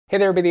Hey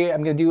there everybody,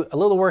 I'm going to do a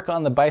little work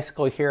on the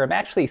bicycle here. I'm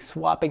actually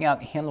swapping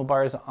out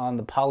handlebars on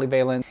the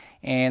Polyvalent,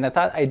 and I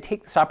thought I'd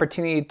take this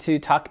opportunity to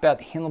talk about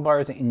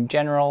handlebars in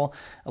general,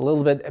 a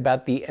little bit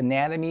about the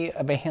anatomy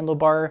of a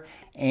handlebar,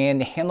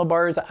 and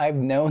handlebars I've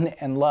known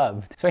and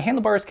loved. So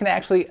handlebars can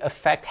actually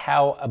affect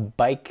how a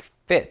bike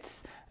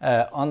fits.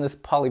 On this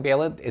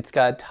Polyvalent, it's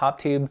got a top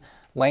tube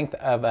length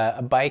of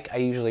a bike I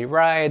usually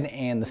ride,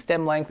 and the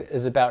stem length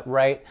is about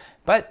right.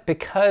 But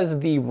because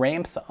the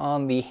ramps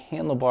on the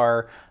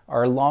handlebar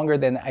are longer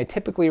than I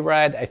typically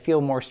ride, I feel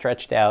more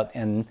stretched out,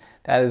 and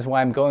that is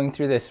why I'm going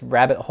through this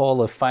rabbit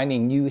hole of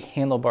finding new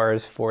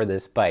handlebars for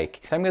this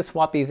bike. So I'm going to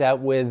swap these out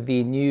with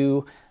the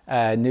new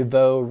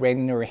Nouveau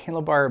Randonneur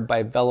handlebar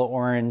by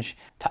Velo-Orange,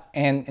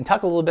 and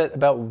talk a little bit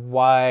about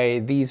why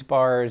these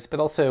bars, but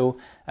also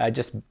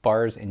just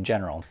bars in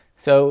general.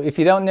 So if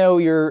you don't know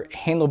your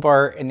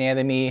handlebar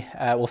anatomy,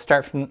 we'll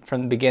start from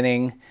the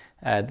beginning.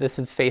 This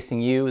is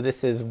facing you.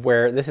 This is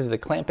the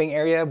clamping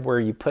area where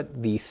you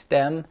put the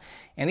stem,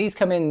 and these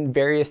come in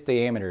various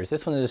diameters.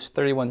 This one is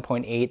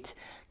 31.8,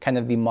 kind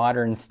of the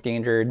modern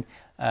standard.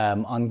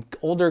 On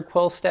older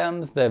quill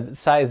stems, the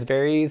size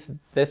varies.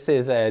 This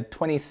is a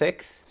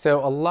 26,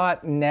 so a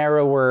lot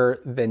narrower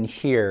than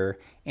here.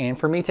 And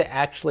for me to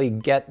actually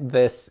get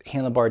this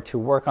handlebar to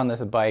work on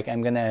this bike,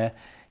 I'm gonna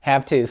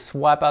have to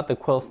swap out the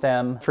quill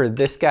stem for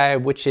this guy,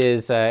 which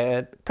is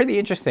pretty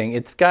interesting.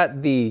 It's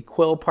got the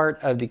quill part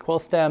of the quill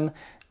stem,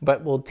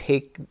 but will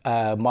take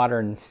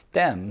modern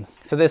stems.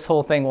 So this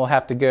whole thing will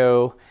have to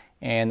go,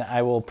 and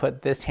I will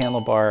put this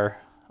handlebar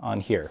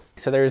on here.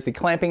 So there's the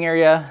clamping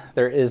area,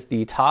 there is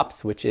the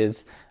tops, which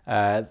is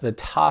the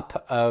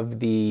top of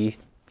the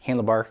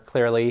handlebar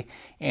clearly,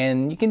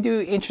 and you can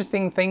do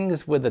interesting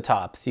things with the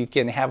tops. You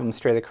can have them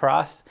straight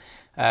across.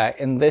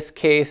 In this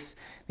case,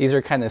 these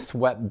are kind of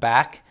swept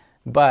back,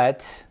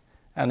 but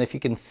I don't know if you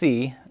can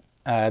see,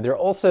 they're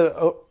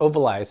also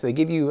ovalized, so they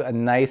give you a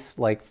nice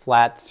like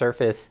flat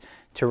surface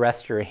to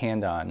rest your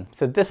hand on.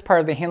 So this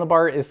part of the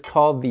handlebar is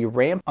called the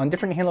ramp. On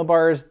different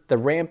handlebars, the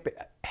ramp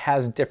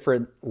has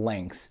different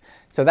lengths.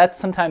 So that's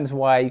sometimes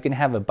why you can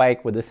have a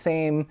bike with the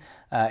same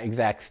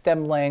exact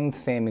stem length,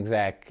 same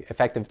exact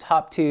effective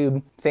top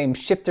tube, same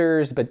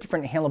shifters, but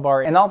different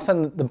handlebar, and all of a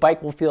sudden the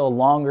bike will feel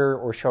longer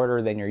or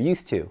shorter than you're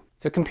used to.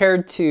 So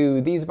compared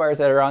to these bars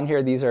that are on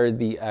here, these are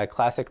the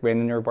classic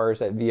Randonneur bars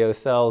that VO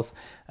sells.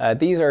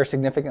 These are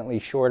significantly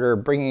shorter,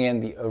 bringing in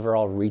the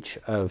overall reach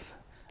of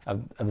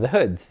the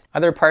hoods.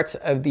 Other parts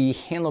of the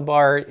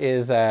handlebar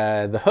is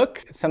the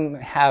hook. Some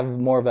have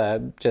more of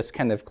a just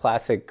kind of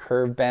classic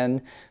curve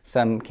bend.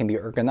 Some can be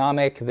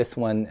ergonomic. This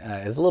one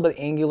is a little bit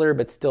angular,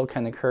 but still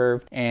kind of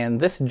curved. And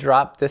this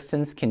drop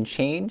distance can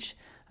change.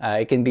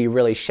 It can be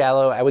really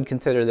shallow. I would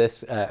consider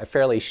this a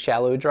fairly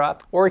shallow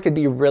drop, or it could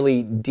be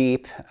really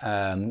deep.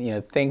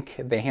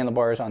 Think the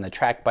handlebars on the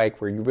track bike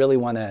where you really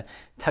want to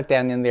tuck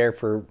down in there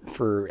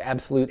for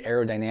absolute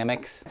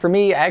aerodynamics. For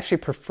me, I actually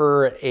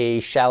prefer a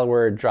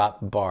shallower drop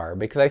bar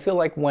because I feel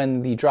like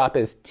when the drop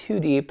is too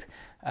deep,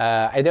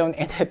 I don't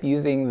end up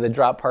using the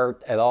drop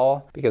part at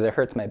all because it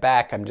hurts my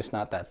back. I'm just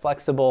not that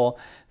flexible.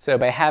 So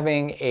by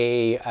having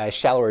a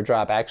shallower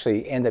drop, I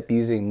actually end up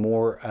using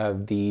more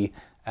of the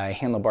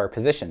handlebar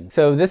position.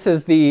 So this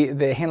is the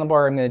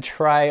handlebar I'm going to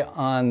try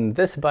on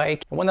this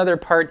bike. One other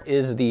part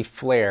is the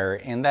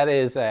flare, and that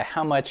is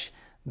how much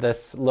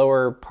this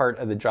lower part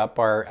of the drop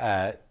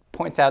bar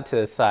points out to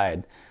the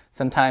side.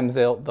 Sometimes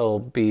they'll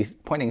be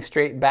pointing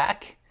straight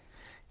back.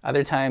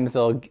 Other times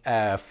they'll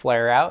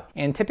flare out.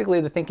 And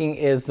typically the thinking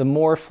is the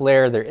more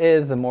flare there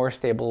is, the more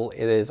stable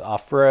it is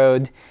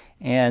off-road.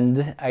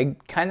 And I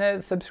kind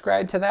of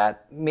subscribe to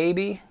that,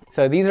 maybe.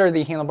 So these are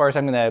the handlebars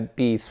I'm going to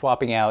be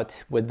swapping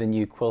out with the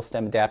new quill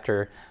stem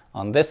adapter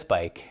on this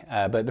bike.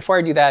 But before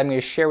I do that, I'm going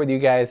to share with you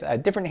guys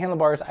different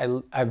handlebars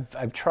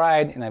I've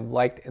tried and I've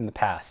liked in the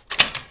past.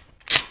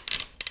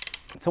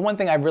 So one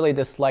thing I've really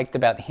disliked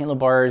about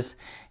handlebars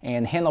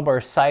and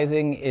handlebar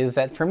sizing is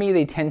that for me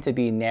they tend to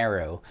be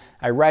narrow.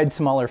 I ride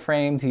smaller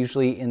frames,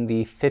 usually in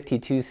the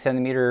 52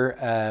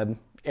 centimeter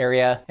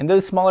area, and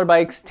those smaller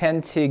bikes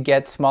tend to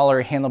get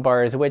smaller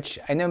handlebars, which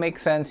I know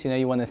makes sense.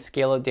 You want to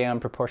scale it down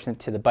proportionate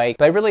to the bike,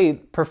 but I really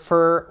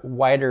prefer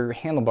wider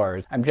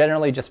handlebars. I'm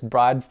generally just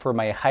broad for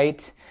my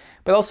height,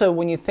 but also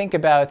when you think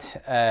about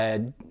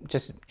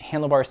just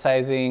handlebar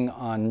sizing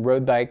on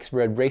road bikes,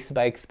 road race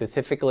bikes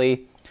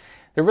specifically,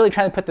 they're really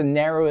trying to put the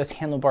narrowest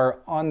handlebar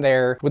on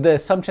there with the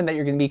assumption that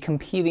you're going to be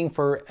competing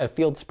for a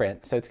field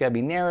sprint. So it's got to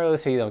be narrow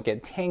so you don't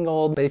get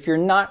tangled. But if you're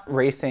not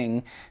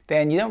racing,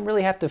 then you don't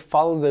really have to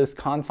follow those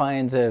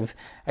confines of,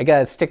 I got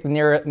to stick the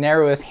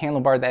narrowest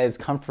handlebar that is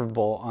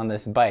comfortable on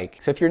this bike.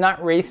 So if you're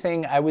not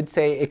racing, I would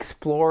say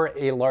explore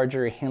a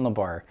larger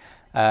handlebar.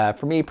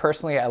 For me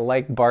personally, I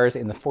like bars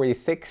in the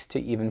 46 to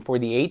even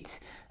 48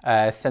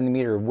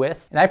 centimeter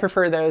width. And I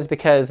prefer those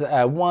because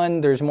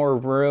one, there's more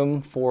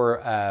room for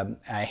a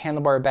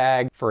handlebar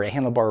bag, for a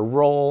handlebar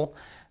roll.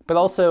 but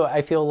also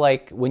I feel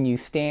like when you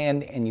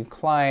stand and you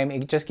climb,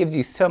 it just gives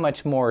you so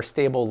much more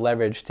stable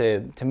leverage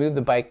to move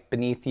the bike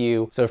beneath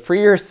you. So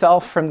free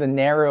yourself from the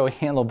narrow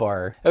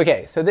handlebar.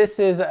 Okay, so this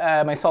is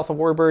my Salsa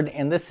Warbird,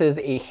 and this is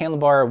a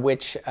handlebar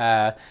which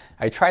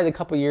I tried a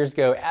couple years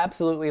ago,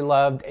 absolutely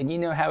loved, and you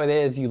know how it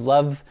is,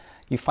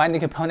 you find the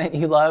component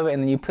you love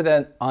and then you put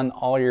it on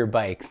all your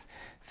bikes.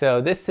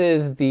 So this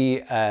is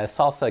the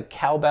Salsa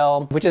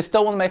Cowbell, which is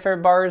still one of my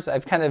favorite bars.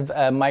 I've kind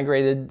of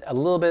migrated a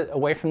little bit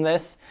away from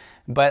this,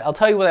 but I'll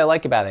tell you what I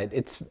like about it.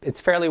 It's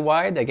fairly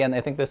wide. Again,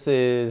 I think this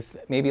is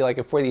maybe like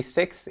a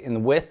 46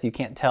 in width, you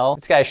can't tell.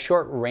 It's got a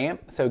short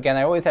ramp. So again,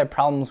 I always have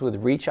problems with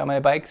reach on my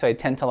bike, so I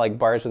tend to like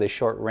bars with a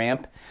short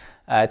ramp.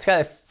 It's got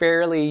a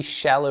fairly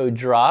shallow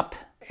drop,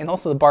 and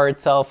also the bar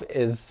itself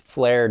is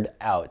flared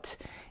out.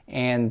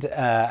 And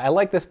I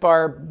like this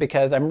bar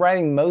because I'm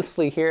riding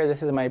mostly here.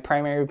 This is my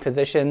primary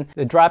position.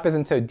 The drop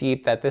isn't so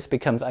deep that this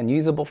becomes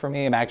unusable for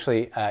me. I'm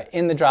actually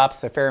in the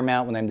drops a fair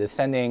amount when I'm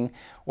descending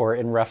or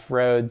in rough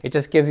roads. It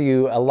just gives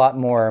you a lot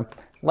more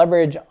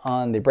leverage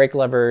on the brake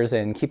levers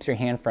and keeps your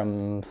hand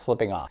from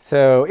slipping off.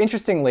 So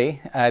interestingly,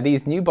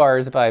 these new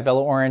bars by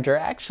Velo-Orange are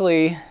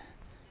actually,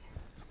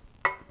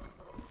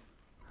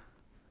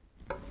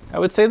 I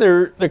would say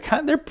they're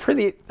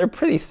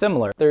pretty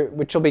similar,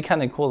 which will be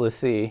kind of cool to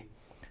see.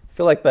 I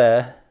feel like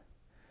the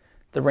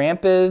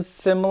ramp is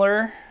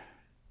similar,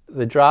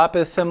 the drop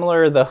is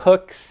similar, the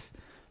hooks,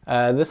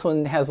 this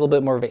one has a little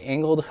bit more of an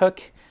angled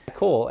hook.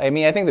 Cool. I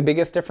mean, I think the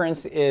biggest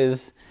difference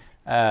is,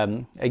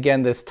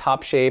 again, this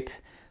top shape.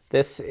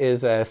 This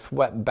is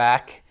swept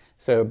back,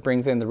 so it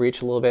brings in the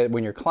reach a little bit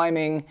when you're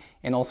climbing,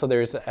 and also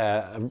there's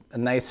a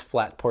nice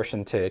flat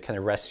portion to kind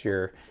of rest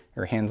your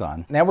hands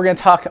on. Now we're going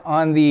to talk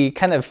on the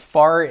kind of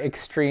far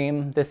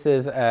extreme. This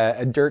is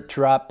a dirt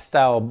drop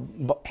style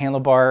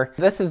handlebar.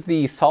 This is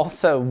the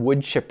Salsa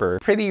Wood Chipper.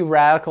 Pretty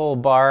radical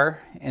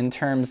bar in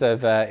terms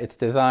of its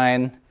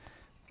design.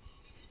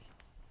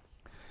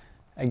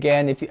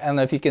 Again, I don't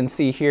know if you can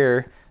see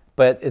here,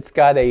 but it's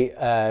got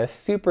a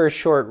super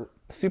short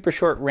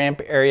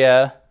ramp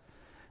area.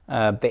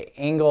 The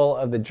angle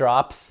of the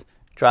drops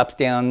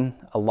down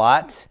a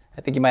lot.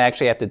 I think you might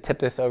actually have to tip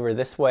this over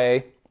this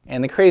way.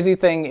 And the crazy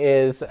thing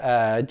is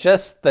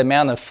just the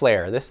amount of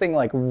flare. This thing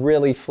like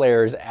really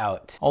flares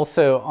out.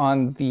 Also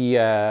on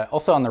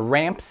the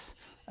ramps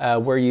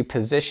where you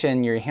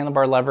position your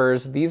handlebar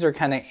levers, these are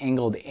kind of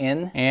angled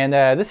in. And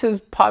this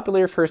is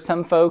popular for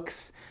some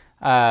folks.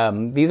 I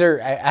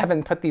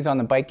haven't put these on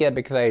the bike yet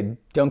because I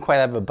don't quite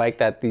have a bike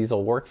that these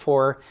will work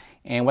for.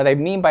 And what I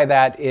mean by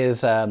that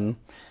is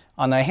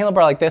on a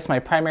handlebar like this, my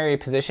primary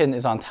position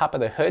is on top of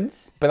the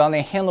hoods. But on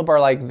a handlebar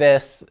like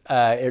this,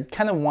 it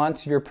kind of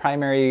wants your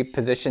primary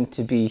position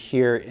to be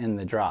here in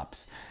the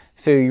drops.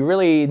 So you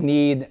really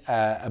need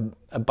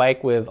a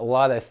bike with a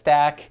lot of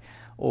stack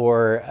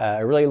or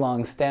a really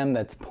long stem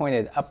that's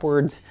pointed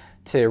upwards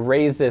to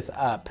raise this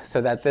up so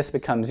that this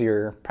becomes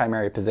your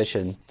primary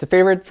position. It's a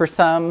favorite for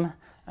some.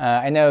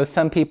 I know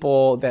some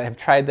people that have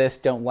tried this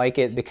don't like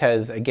it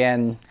because,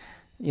 again,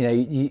 you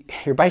know,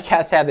 your bike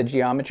has to have the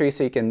geometry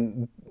so you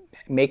can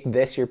make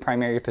this your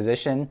primary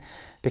position,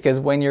 because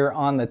when you're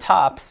on the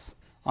tops,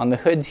 on the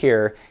hoods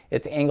here,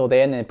 it's angled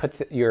in and it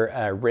puts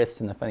your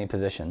wrists in a funny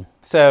position.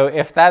 So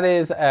if that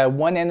is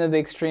one end of the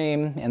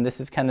extreme and this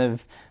is kind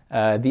of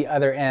the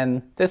other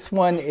end, this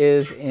one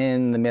is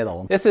in the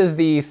middle. This is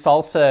the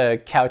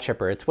Salsa Cow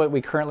Chipper. It's what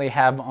we currently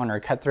have on our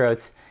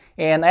cutthroats.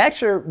 And I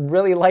actually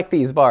really like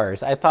these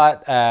bars. I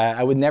thought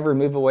I would never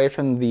move away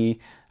from the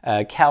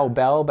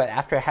Cowbell, but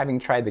after having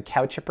tried the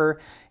Cow Chipper,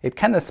 it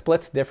kind of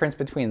splits the difference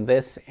between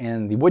this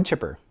and the Wood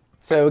Chipper.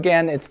 So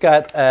again, it's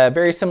got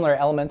very similar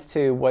elements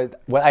to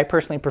what I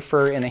personally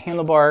prefer in a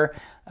handlebar,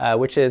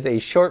 which is a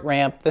short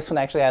ramp. This one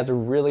actually has a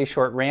really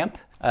short ramp,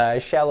 a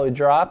shallow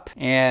drop,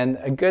 and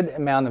a good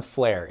amount of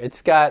flare.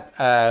 It's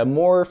got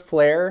more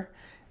flare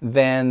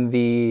than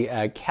the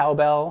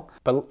Cowbell,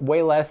 but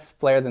way less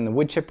flare than the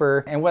Wood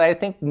Chipper. And what I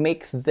think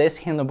makes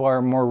this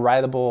handlebar more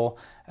rideable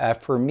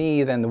for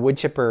me than the Wood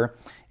Chipper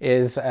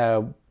is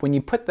when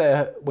you put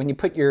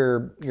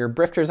your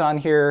brifters on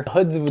here, the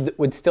hoods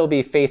would still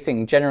be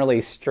facing generally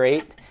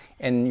straight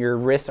and your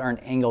wrists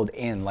aren't angled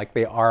in like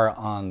they are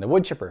on the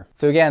Wood Chipper.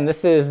 So again,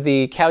 this is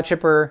the Cow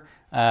Chipper.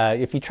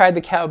 If you tried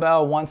the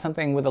Cowbell, want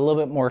something with a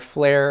little bit more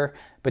flair,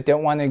 but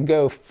don't want to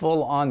go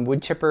full on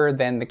Wood Chipper,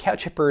 then the Cow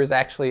Chipper is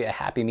actually a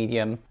happy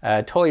medium.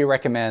 Totally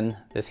recommend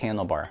this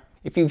handlebar.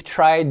 If you've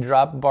tried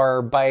drop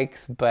bar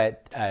bikes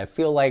but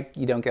feel like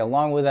you don't get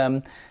along with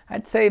them,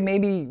 I'd say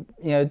maybe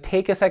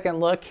take a second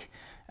look,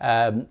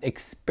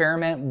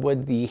 experiment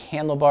with the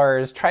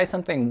handlebars, try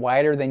something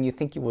wider than you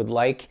think you would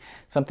like,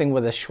 something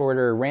with a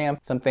shorter ramp,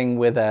 something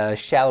with a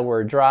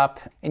shallower drop,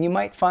 and you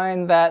might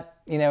find that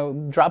you know,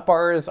 drop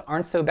bars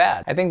aren't so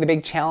bad. I think the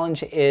big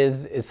challenge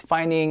is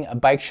finding a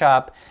bike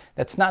shop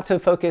that's not so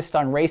focused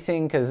on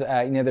racing, because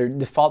you know, their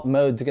default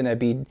mode's going to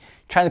be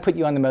trying to put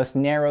you on the most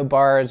narrow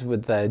bars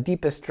with the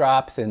deepest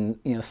drops and,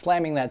 you know,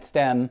 slamming that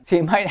stem. So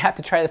you might have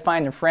to try to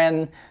find a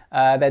friend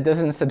that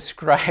doesn't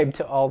subscribe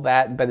to all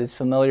that but is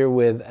familiar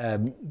with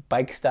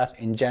bike stuff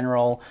in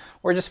general,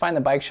 or just find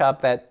a bike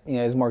shop that, you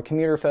know, is more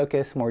commuter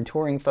focused, more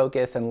touring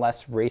focused, and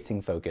less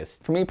racing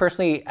focused. For me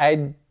personally,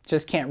 I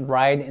just can't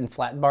ride in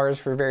flat bars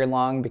for very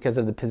long because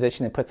of the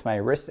position it puts my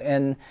wrists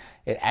in.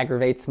 It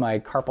aggravates my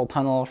carpal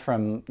tunnel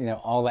from, you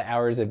know, all the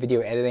hours of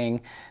video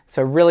editing.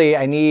 So really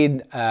I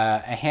need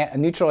a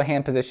neutral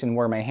hand position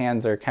where my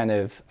hands are kind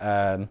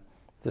of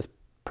just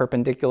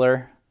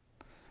perpendicular.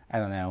 I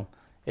don't know,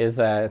 is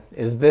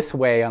this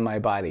way on my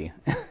body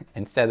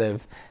instead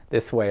of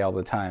this way all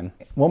the time.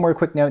 One more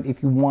quick note,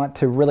 if you want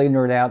to really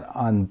nerd out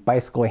on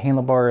bicycle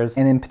handlebars,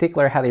 and in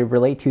particular how they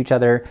relate to each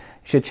other, you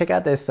should check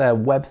out this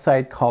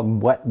website called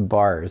What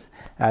Bars.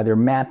 They're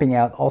mapping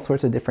out all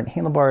sorts of different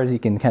handlebars. You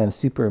can kind of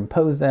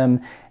superimpose them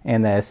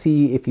and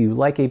see if you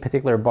like a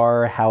particular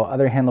bar, how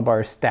other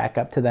handlebars stack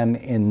up to them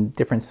in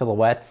different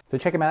silhouettes. So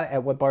check them out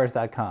at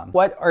whatbars.com.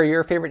 What are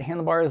your favorite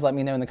handlebars? Let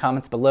me know in the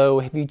comments below.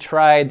 Have you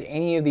tried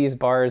any of these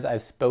bars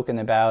I've spoken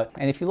about?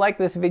 And if you like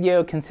this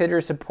video,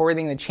 consider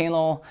supporting the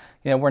channel.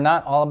 You know, we're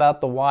not all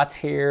about the watts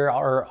here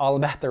or all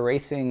about the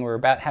racing. We're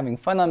about having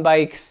fun on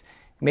bikes,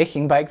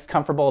 making bikes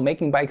comfortable,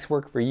 making bikes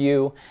work for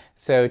you.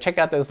 So check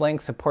out those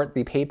links, support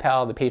the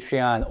PayPal, the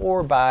Patreon,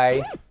 or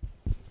buy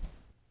a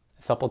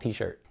supple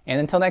t-shirt. And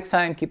until next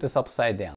time, keep the supple side down.